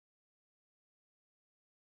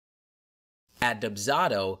At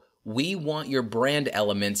Dubsado, we want your brand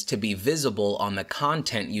elements to be visible on the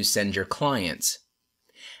content you send your clients.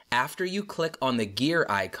 After you click on the gear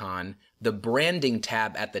icon, the branding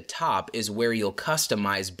tab at the top is where you'll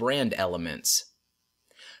customize brand elements.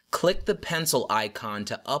 Click the pencil icon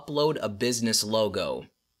to upload a business logo.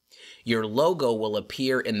 Your logo will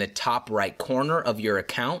appear in the top right corner of your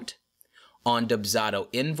account, on Dubsado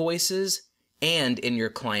invoices, and in your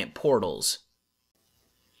client portals.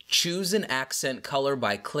 Choose an accent color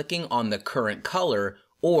by clicking on the current color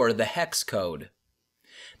or the hex code.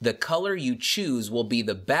 The color you choose will be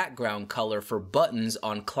the background color for buttons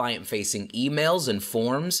on client-facing emails and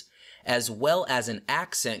forms, as well as an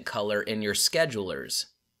accent color in your schedulers.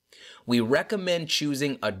 We recommend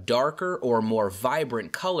choosing a darker or more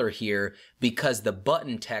vibrant color here because the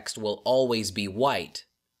button text will always be white.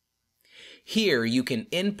 Here you can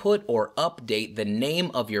input or update the name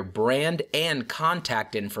of your brand and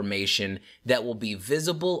contact information that will be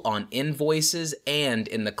visible on invoices and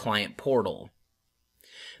in the client portal.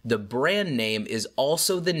 The brand name is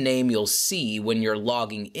also the name you'll see when you're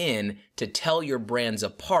logging in to tell your brands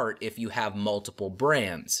apart if you have multiple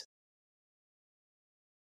brands.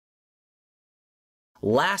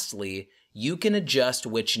 Lastly, you can adjust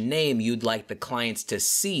which name you'd like the clients to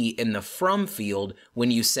see in the From field when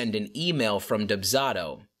you send an email from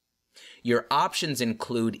Dubsado. Your options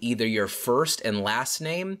include either your first and last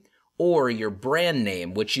name or your brand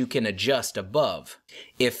name, which you can adjust above.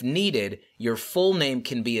 If needed, your full name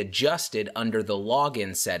can be adjusted under the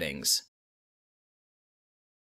login settings.